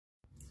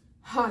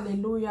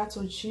Hallelujah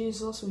to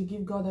Jesus. We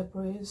give God the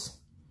praise.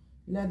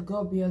 Let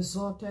God be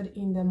exalted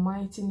in the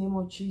mighty name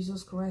of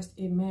Jesus Christ.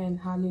 Amen.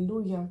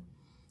 Hallelujah.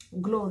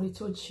 Glory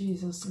to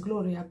Jesus.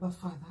 Glory, Abba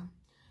Father.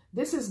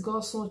 This is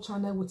God's Own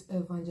Channel with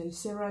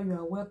Evangelist Sarah. You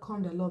are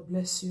welcome. The Lord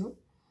bless you.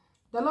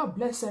 The Lord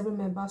bless every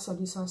member of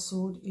this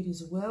household. It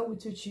is well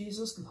with you.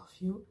 Jesus love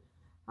you.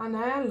 And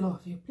I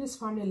love you. Please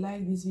family,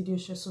 like this video,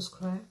 share,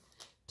 subscribe.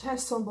 Tell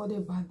somebody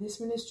about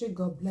this ministry.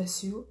 God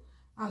bless you.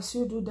 As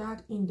you do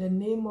that, in the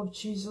name of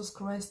Jesus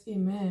Christ,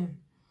 amen.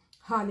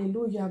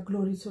 Hallelujah,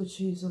 glory to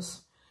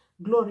Jesus.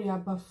 Glory,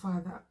 Abba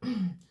Father.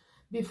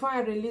 Before I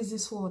release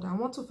this word, I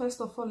want to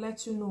first of all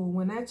let you know,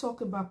 when I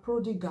talk about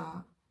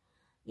prodigal,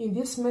 in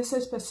this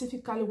message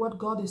specifically, what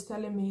God is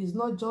telling me is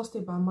not just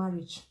about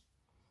marriage.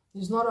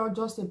 It's not all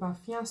just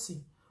about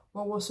fiancé.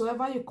 But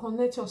whatsoever you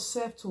connect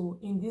yourself to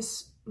in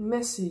this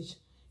message,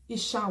 it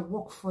shall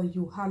work for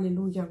you.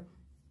 Hallelujah.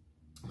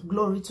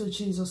 Glory to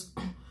Jesus.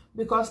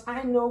 Because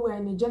I know we're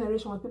in a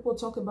generation where people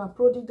talk about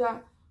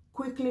prodigal,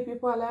 quickly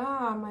people are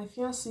like, my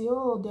fiancé,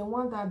 oh, the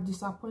one that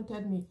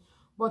disappointed me.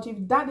 But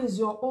if that is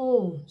your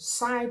own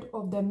side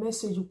of the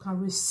message, you can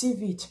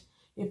receive it.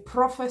 A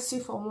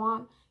prophecy for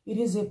one, it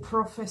is a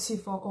prophecy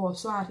for all.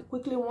 So I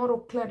quickly want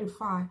to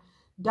clarify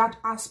that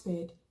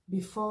aspect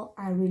before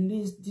I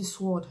release this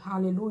word.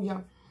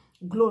 Hallelujah.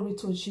 Glory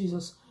to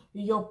Jesus.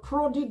 Your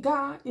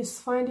prodigal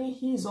is finding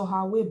his or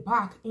her way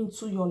back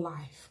into your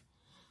life.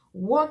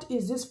 What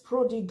is this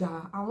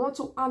prodigal? I want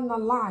to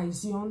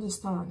analyze, you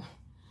understand?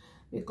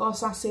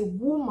 Because as a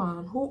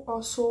woman who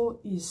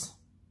also is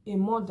a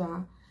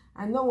mother,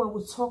 I know when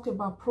we talk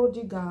about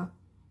prodigal,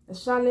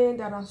 especially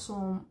there are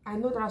some, I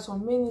know there are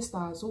some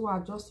ministers who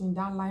are just in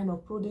that line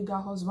of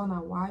prodigal husband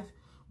and wife,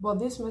 but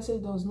this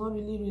message does not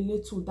really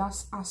relate to that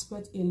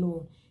aspect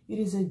alone. It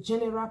is a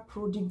general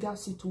prodigal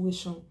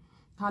situation.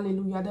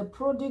 Hallelujah. The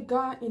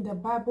prodigal in the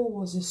Bible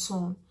was a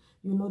son.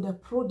 You know, the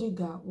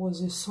prodigal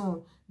was a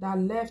son that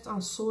left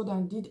and sold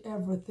and did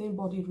everything,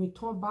 but he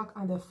returned back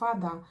and the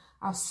father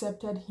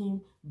accepted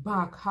him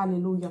back.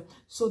 Hallelujah.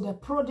 So the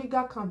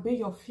prodigal can be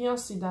your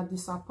fiancé that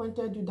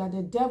disappointed you, that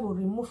the devil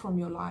removed from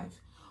your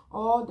life.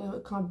 Or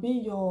there can be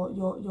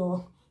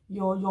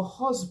your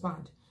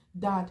husband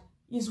that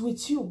is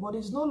with you, but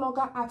is no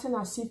longer acting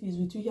as if he's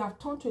with you. He has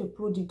turned to a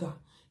prodigal.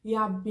 He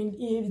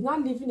is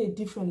not living a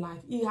different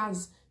life. He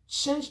has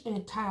changed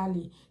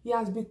entirely. He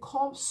has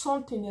become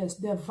something else.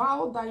 The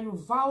vow that you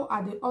vow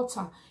at the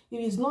altar, it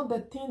is not the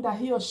thing that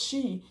he or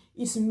she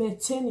is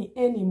maintaining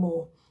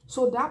anymore.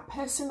 So that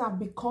person has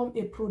become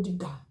a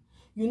prodigal.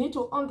 You need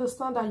to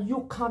understand that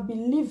you can be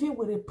living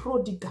with a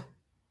prodigal.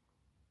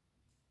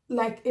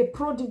 Like a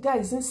prodigal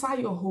is inside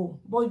your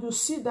home, but you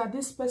see that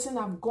this person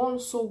have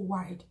gone so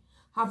wide,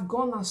 have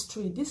gone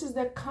astray. This is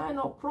the kind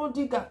of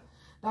prodigal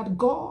that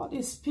God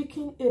is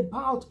speaking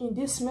about in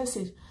this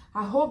message.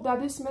 I hope that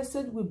this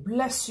message will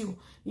bless you.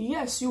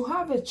 Yes, you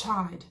have a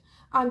child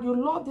and you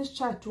love this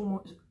child too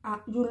much.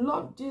 You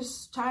love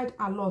this child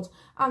a lot.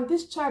 And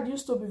this child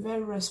used to be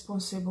very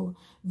responsible,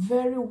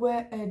 very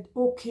well and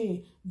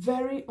okay,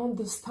 very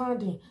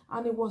understanding,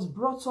 and it was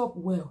brought up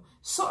well.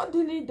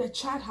 Suddenly the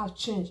child has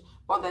changed,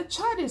 but the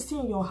child is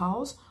still in your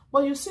house.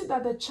 But you see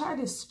that the child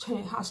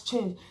has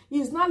changed. He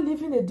is not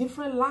living a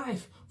different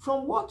life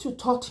from what you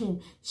taught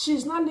him. She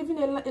is not living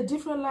a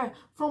different life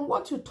from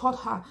what you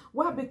taught her.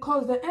 Why?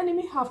 Because the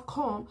enemy have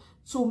come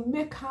to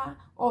make her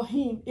or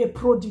him a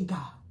prodigal.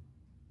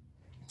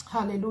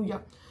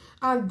 Hallelujah.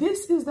 And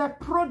this is the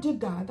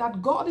prodigal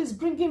that God is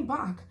bringing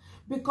back,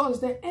 because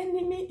the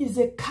enemy is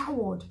a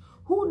coward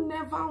who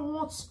never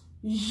wants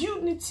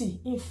unity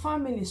in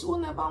families,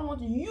 who never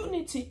want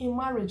unity in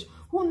marriage,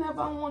 who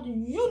never want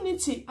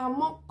unity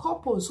among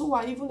couples who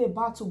are even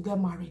about to get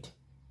married.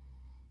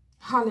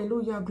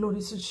 Hallelujah,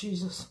 glory to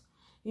Jesus.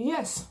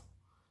 Yes,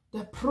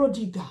 the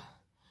prodigal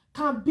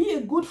can be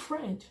a good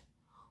friend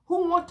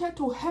who wanted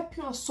to help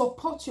you and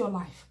support your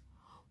life,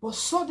 but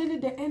suddenly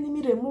the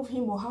enemy remove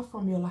him or her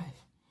from your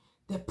life.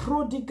 The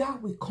prodigal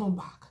will come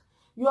back.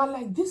 You are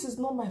like, this is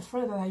not my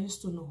friend that I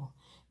used to know.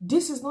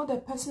 This is not the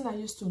person I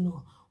used to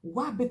know.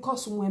 Why?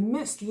 Because when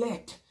men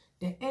slept,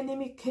 the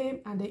enemy came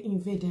and they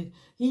invaded.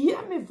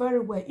 Hear me very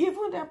well.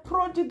 Even the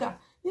prodigal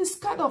is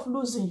scared of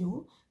losing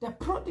you. The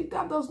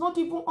prodigal does not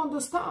even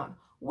understand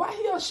why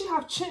he or she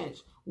have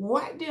changed,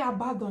 why they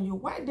abandoned you,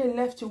 why they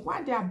left you,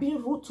 why they are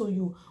being rude to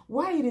you,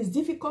 why it is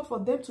difficult for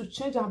them to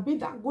change and be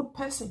that good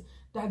person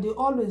that they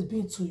always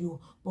been to you.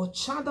 But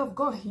child of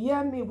God,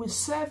 hear me. We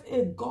serve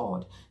a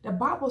God. The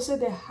Bible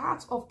said the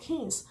hearts of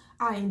kings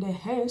are in the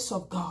hands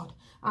of God,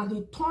 and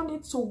he turned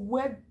it to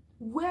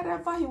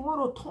wherever he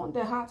want to turn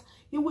the heart,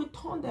 he will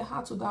turn the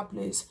heart to that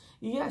place.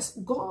 Yes,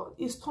 God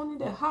is turning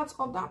the heart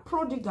of that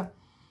prodigal.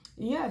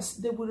 Yes,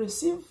 they will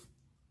receive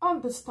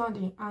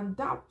understanding, and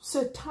that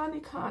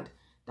satanic hand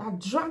that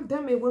dragged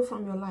them away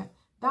from your life,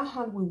 that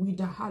hand will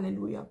wither.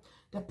 Hallelujah.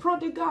 The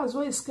prodigal is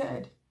very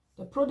scared.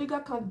 The prodigal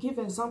can give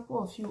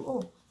example of you.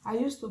 Oh, I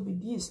used to be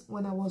this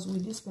when I was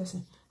with this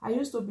person. I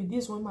used to be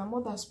this when my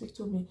mother spoke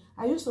to me.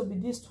 I used to be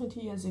this 20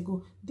 years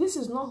ago. This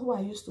is not who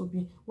I used to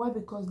be. Why?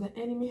 Because the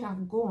enemy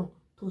have gone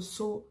to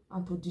sow,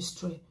 and to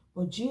destroy.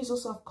 But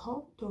Jesus has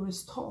come to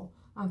restore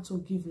and to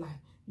give life.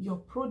 Your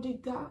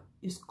prodigal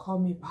is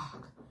coming back.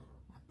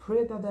 I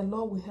pray that the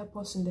Lord will help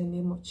us in the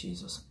name of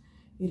Jesus.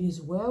 It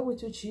is well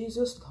with you.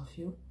 Jesus love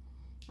you.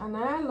 And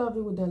I love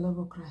you with the love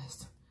of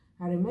Christ.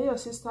 I remain your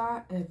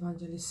sister,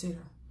 Evangelist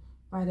Sarah.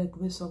 By the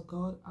grace of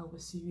God, I will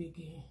see you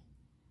again.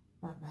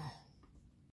 Bye-bye.